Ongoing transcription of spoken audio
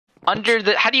Under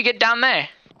the... How do you get down there?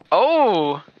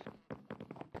 Oh.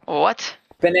 What?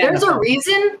 There's a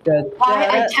reason why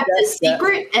I kept it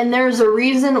secret, and there's a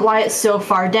reason why it's so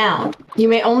far down. You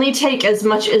may only take as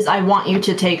much as I want you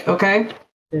to take, okay?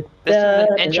 This is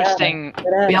an interesting...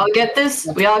 We all get this?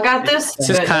 We all got this? This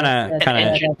is kind of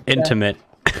intimate.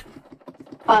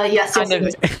 Yes.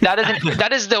 That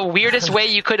is the weirdest way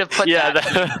you could have put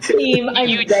that. Team,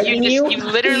 You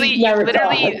literally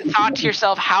thought to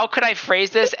yourself, how could I phrase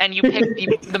this? And you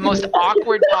picked the most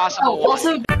awkward possible way.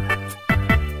 Also,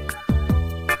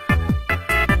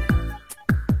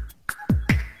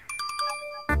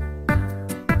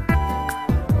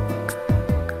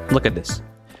 Look at this.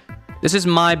 This is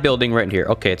my building right here.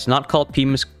 Okay, it's not called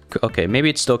Pimus. Okay, maybe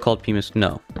it's still called Pimus.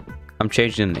 No, I'm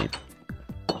changing the name.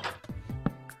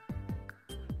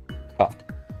 Cock.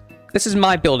 This is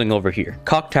my building over here,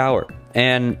 Cock Tower,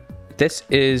 and this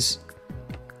is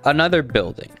another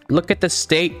building. Look at the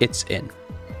state it's in.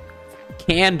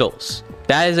 Candles.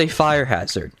 That is a fire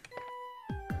hazard.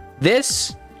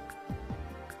 This,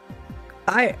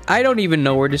 I don't even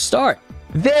know where to start.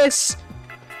 This.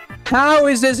 How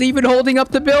is this even holding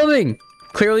up the building?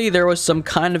 Clearly there was some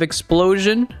kind of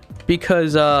explosion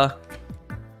because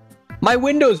my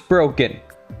window's broken.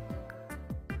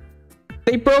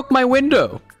 They broke my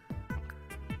window.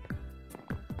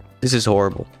 This is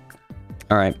horrible.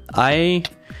 All right, I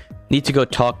need to go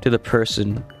talk to the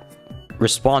person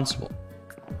responsible.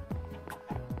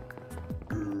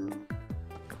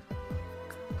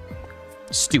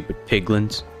 Stupid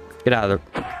piglins. Get out of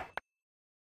there.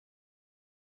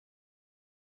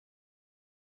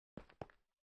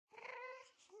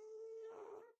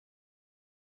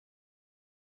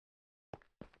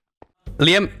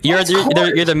 Liam,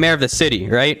 you're the mayor of the city,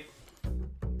 right?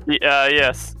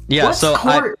 Yes. Yeah. What's so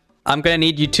court? I'm gonna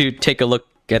need you to take a look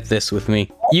at this with me.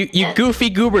 You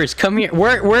goofy goobers, come here.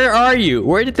 Where are you?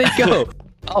 Where did they go?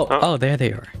 Oh, there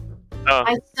they are.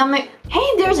 my stomach. Hey,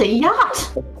 there's a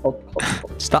yacht.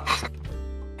 Stop.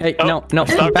 Hey, no,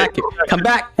 come back. Come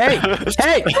back.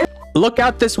 Hey. Look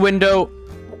out this window.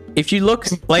 If you look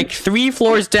like 3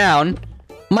 floors down,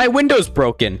 my window's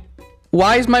broken.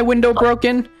 Why is my window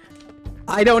broken?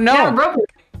 I don't know. Yeah, broken.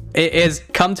 It has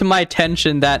come to my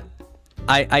attention that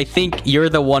I think you're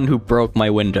the one who broke my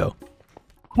window.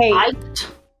 Hey,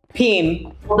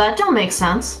 Peem. Well, that don't make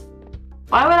sense.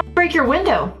 Why would I break your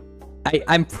window?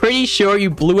 I'm pretty sure you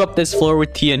blew up this floor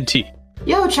with TNT.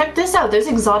 Yo, check this out. There's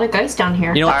exotic ice down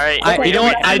here. You know what? All right, I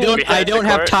don't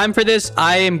have time for this.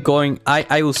 I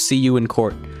will see you in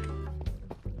court.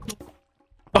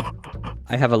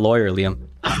 I have a lawyer, Liam.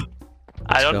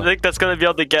 I don't think that's gonna be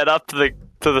able to get up to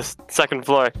the second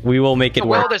floor. We will make it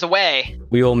work. Well, there's a way.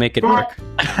 We will make it work.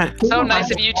 So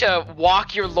nice of you to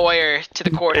walk your lawyer to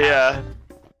the courthouse. Yeah.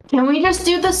 Can we just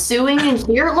do the suing in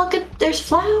here? Look at there's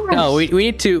flowers. No, we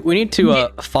need to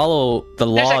follow the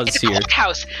laws it's a here.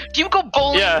 courthouse. Do you go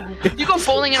bowling? Yeah. Do you go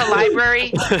bowling in a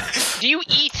library? Do you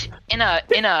eat in a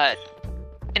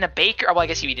baker? Well, I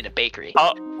guess you eat in a bakery.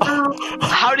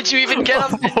 How did you even get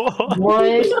up?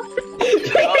 What? Here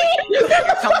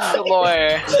comes the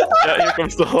lawyer. Yeah, here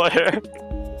comes the lawyer.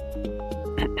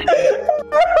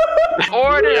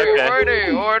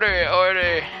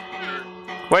 Order.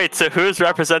 Wait, so who's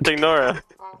representing Nora?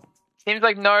 Seems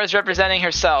like Nora's representing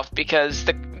herself because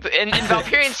in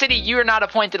Valpyrian City, you are not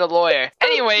appointed a lawyer.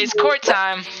 Anyways, court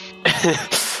time.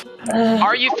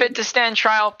 Are you fit to stand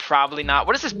trial? Probably not.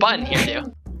 What does this button here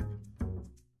do?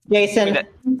 Jason,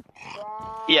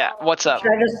 Yeah, what's up?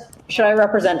 should I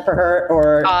represent for her,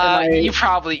 or you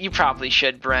probably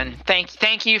should, Bren.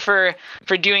 Thank you for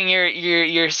doing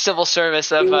your civil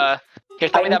service of here,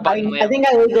 throw me that button. I think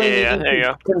I legally need there you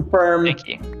to confirm Thank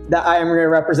you. that I am your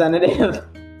representative.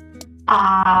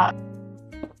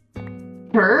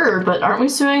 Sure, but aren't we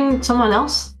suing someone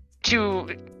else? To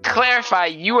clarify,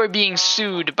 you are being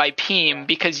sued by Peem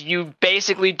because you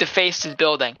basically defaced his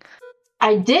building.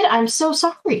 I did. I'm so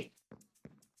sorry.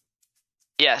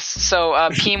 Yes. So,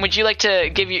 Peem, would you like to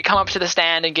come up to the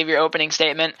stand and give your opening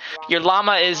statement? Your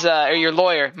llama is or your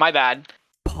lawyer. My bad.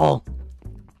 Paul,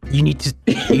 you need to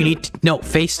no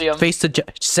face the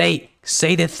judge. Say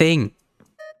the thing.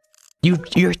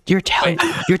 You're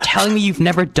telling me you've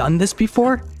never done this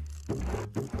before?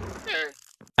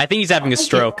 I think he's having a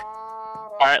stroke.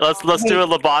 All right, let's do a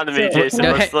lobotomy, Jason.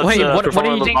 Let's what are you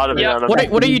doing?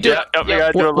 What are you doing? Yep, we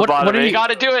gotta do a lobotomy. You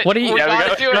gotta do it. What are you? We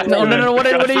gotta do it. No. What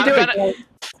are you doing?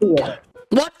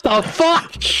 What the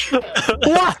fuck?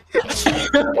 What?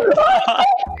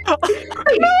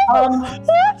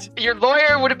 Your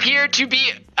lawyer would appear to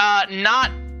be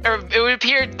it would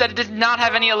appear that it did not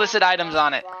have any illicit items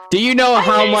on it. Do you know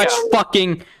how much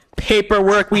fucking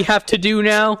paperwork we have to do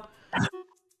now?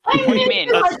 What do you mean?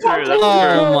 That's true. That's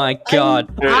Oh true. my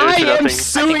god. There I is am nothing.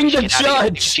 suing the We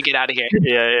judge! should get out of here.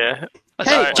 Yeah.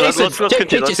 Hey, Alright, Jason, let's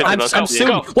continue. Jason, Let's I'm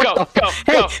continue. suing. What the Go.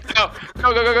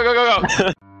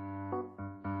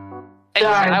 Hey,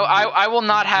 Sorry. I will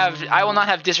not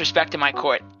have disrespect in my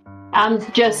court. I'm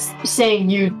just saying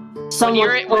you. When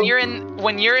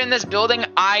you're in this building,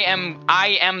 I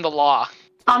am the law.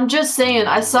 I'm just saying,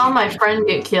 I saw my friend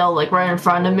get killed, like, right in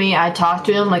front of me. I talk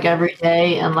to him, like, every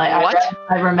day, and, like, What?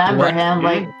 I remember What? him,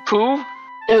 like, Who?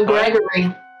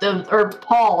 Gregory, or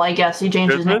Paul, I guess, he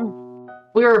changed his name.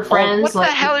 We were friends, What the like,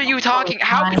 hell are you talking?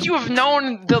 How could you have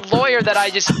known the lawyer that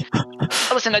I just...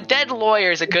 Listen, a dead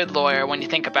lawyer is a good lawyer when you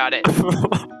think about it.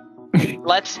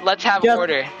 Let's have Just-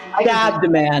 order. Stabbed a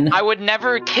man. I would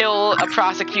never kill a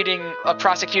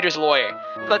prosecutor's lawyer.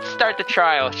 Let's start the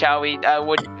trial, shall we?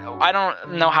 I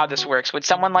don't know how this works. Would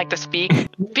someone like to speak?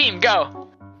 Beam, go.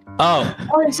 Oh,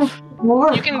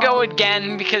 You can go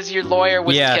again because your lawyer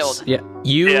was yes. killed. Yeah.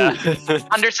 You. Yeah.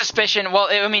 Under suspicion. Well,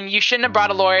 I mean, you shouldn't have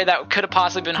brought a lawyer that could have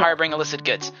possibly been harboring illicit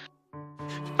goods.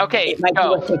 Okay, It might be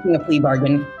go. worth taking a plea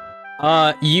bargain.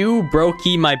 You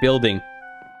brokey my building.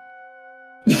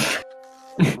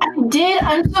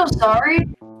 I'm so sorry.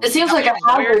 It seems like a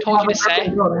lawyer told you to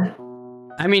say?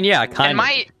 I mean, yeah, kind of.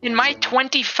 In my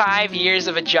 25 years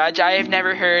of a judge, I have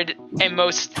never heard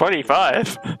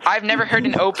 25. I've never heard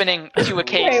an opening to a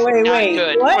case Wait, not wait,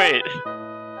 good. what? Wait.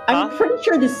 I'm pretty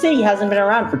sure the city hasn't been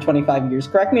around for 25 years.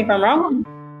 Correct me if I'm wrong.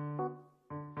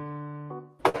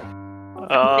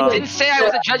 I didn't say I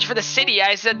was a judge for the city.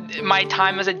 I said my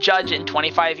time as a judge in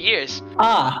 25 years.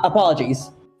 Apologies.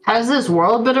 Has this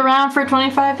world been around for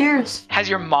 25 years? Has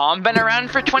your mom been around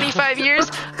for 25 years?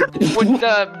 Would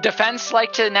the defense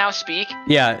like to now speak?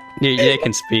 Yeah, they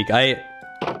can speak. I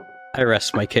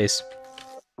rest my case.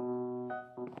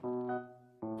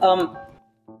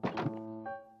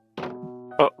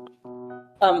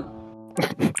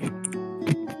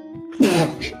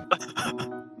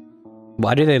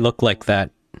 Why do they look like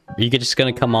that? Are you just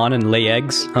gonna come on and lay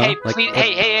eggs? Huh? Hey, Like- please,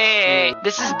 hey!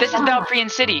 This is Valprian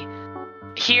City.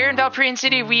 Here in Valprian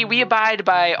City, we abide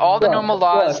by all the normal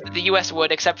laws that the U.S.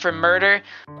 would, except for murder,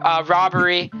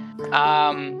 robbery,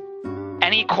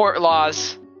 any court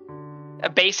laws, a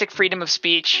basic freedom of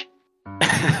speech,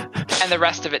 and the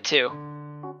rest of it too.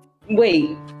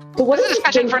 Wait. So what This is a is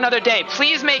discussion for another day.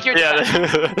 Please make your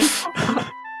defense. Yeah.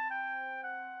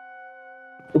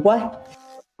 What?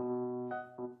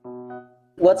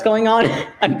 What's going on?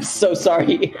 I'm so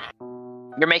sorry.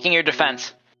 You're making your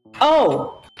defense.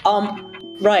 Oh,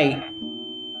 right.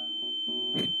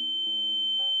 You're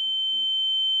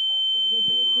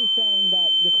basically saying that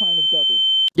your client is guilty.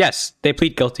 Yes, they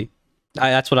plead guilty.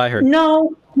 That's what I heard.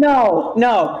 No.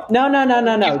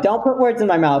 Don't put words in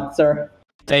my mouth, sir.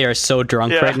 They are so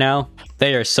drunk Yeah. right now.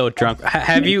 They are so drunk.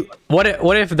 Have you? What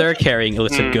if they're carrying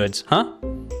illicit goods? Huh?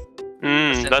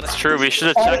 That's true. We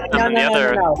should have checked them in the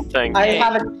other thing. I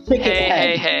have a ticket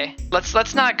head. Hey.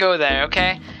 Let's not go there,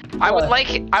 okay? I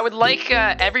would like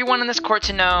everyone in this court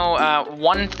to know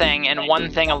one thing and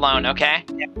one thing alone, okay?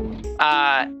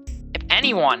 If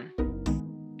anyone,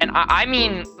 and I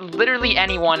mean literally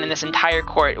anyone in this entire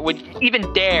court would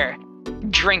even dare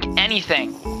drink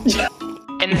anything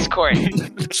in this court,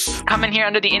 come in here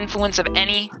under the influence of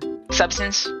any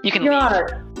substance, you can Your leave.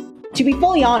 Honor, to be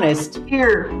fully honest,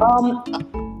 Here.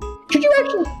 could you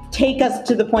actually take us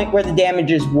to the point where the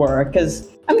damages were? Because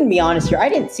I'm gonna be honest here, I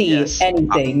didn't see Yes.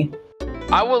 anything.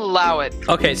 I will allow it.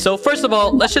 Okay, so first of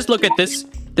all, let's just look at this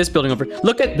building over.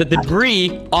 Look at the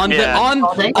debris on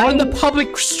the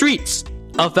public streets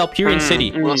of Valpurian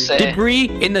City. We'll say. Debris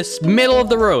in the middle of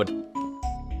the road.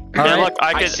 Yeah, Alright. look,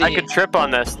 I see. could trip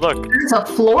on this. Look. There's a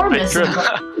floor missing.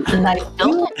 tripped. And I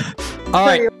built it. All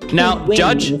right, now Wings.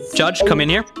 judge, come in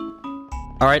here.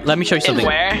 All right, let me show you something.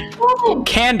 Where?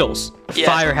 Candles, Yes.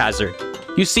 fire hazard.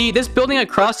 You see, this building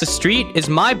across the street is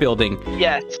my building,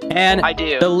 Yes. and I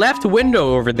do. the left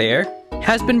window over there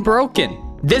has been broken.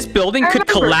 This building could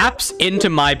remember. collapse into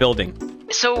my building.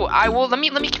 So I will let me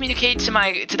communicate to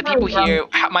the people here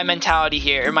my mentality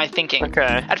here or my thinking.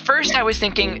 Okay. At first I was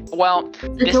thinking, well,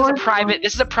 this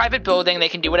is a private building, they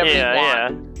can do whatever they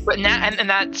want. But now and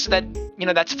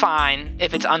that's fine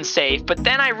if it's unsafe. But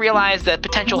then I realized the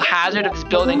potential hazard of this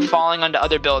building falling onto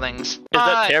other buildings. Is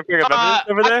that tampering of evidence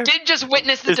over there? I did just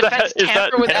witness the Is defense that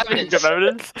tamper with tampering evidence. of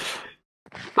evidence? Is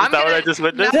that what I just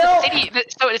witnessed? Now the city,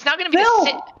 so it's not going to be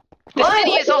Bill!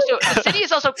 the city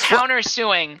is also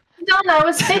countersuing Done, I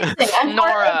was fixing. I'm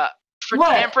Nora for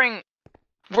What? tampering.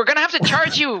 We're gonna have to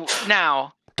charge you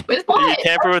now. With You what?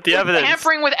 tamper with the evidence.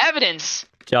 Tampering with evidence.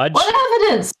 Judge, What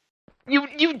evidence?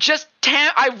 You just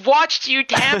I watched you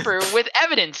tamper with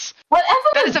evidence. What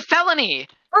That evidence? is a felony.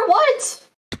 For what?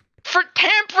 For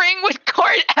tampering with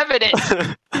court evidence.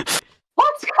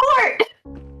 What's court?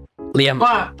 Liam,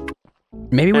 What?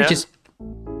 maybe we Yeah? just,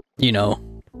 you know,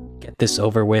 get this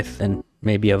over with and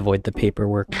maybe avoid the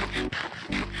paperwork.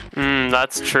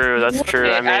 That's true. That's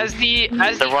true. I mean, as the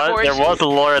court, there was a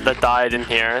lawyer that died in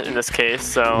here in this case.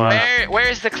 So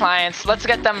where's the clients? Let's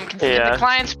get them. Yeah. The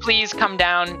clients, please come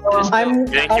down. To this you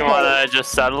think you want to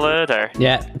just settle it, or?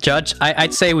 Yeah, Judge,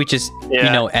 I'd say we just, Yeah.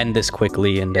 you know, end this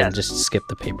quickly and then just skip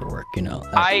the paperwork, you know.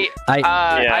 I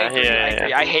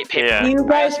agree. I hate paperwork. Do you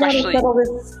guys want to Especially- settle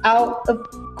this out of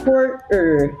court,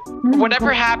 or?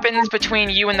 Whatever happens between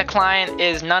you and the client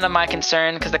is none of my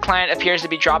concern, because the client appears to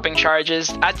be dropping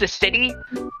charges. As the city,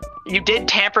 you did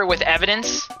tamper with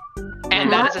evidence,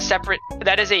 and that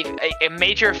is a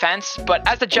major offense, but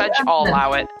as the judge, I'll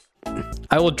allow it.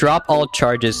 I will drop all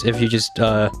charges if you just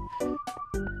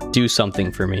do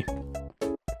something for me.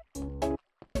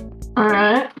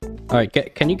 Alright. All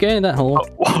right, can you get in that hole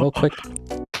real quick?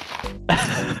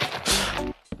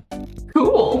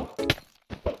 Cool.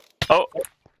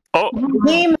 Oh,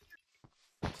 Team,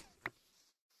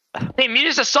 Hey, you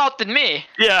just assaulted me.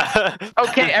 yeah.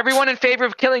 Okay, everyone in favor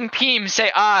of killing Peem,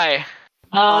 say aye.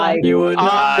 You would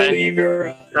not believe your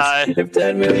Aye. if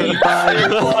 10 million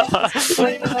fireflies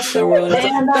lit up the world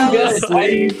And I'm good.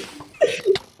 asleep.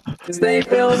 Cause they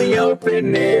fill the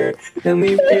open air and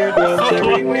leave teardrops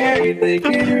everywhere. They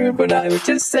could do, but I would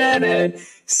just stand and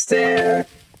stare.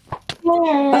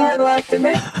 I'd like to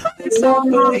make it so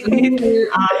clean.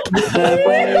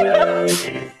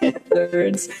 It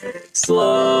turns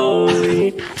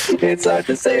slowly. It's hard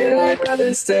to say that I'd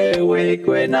rather stay awake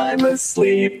when I'm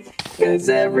asleep. Cause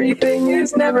everything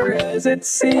is never as it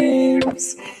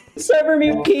seems. server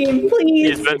mute team,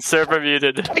 please. He's been server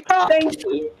muted. Thank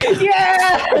you.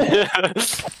 Yeah.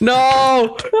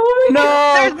 No!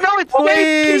 No! There's no escape,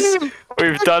 Please! Peem!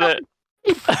 We've done it.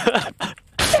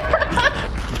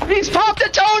 He's popped a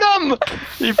totem!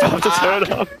 You popped a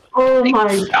totem. Oh my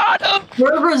god. Got him!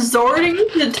 We're resorting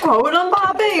to totem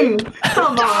popping?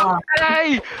 Come on.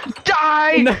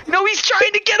 Die! No, he's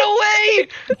trying to get away!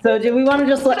 So do we want to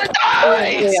just let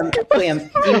Die! Liam?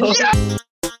 Yeah.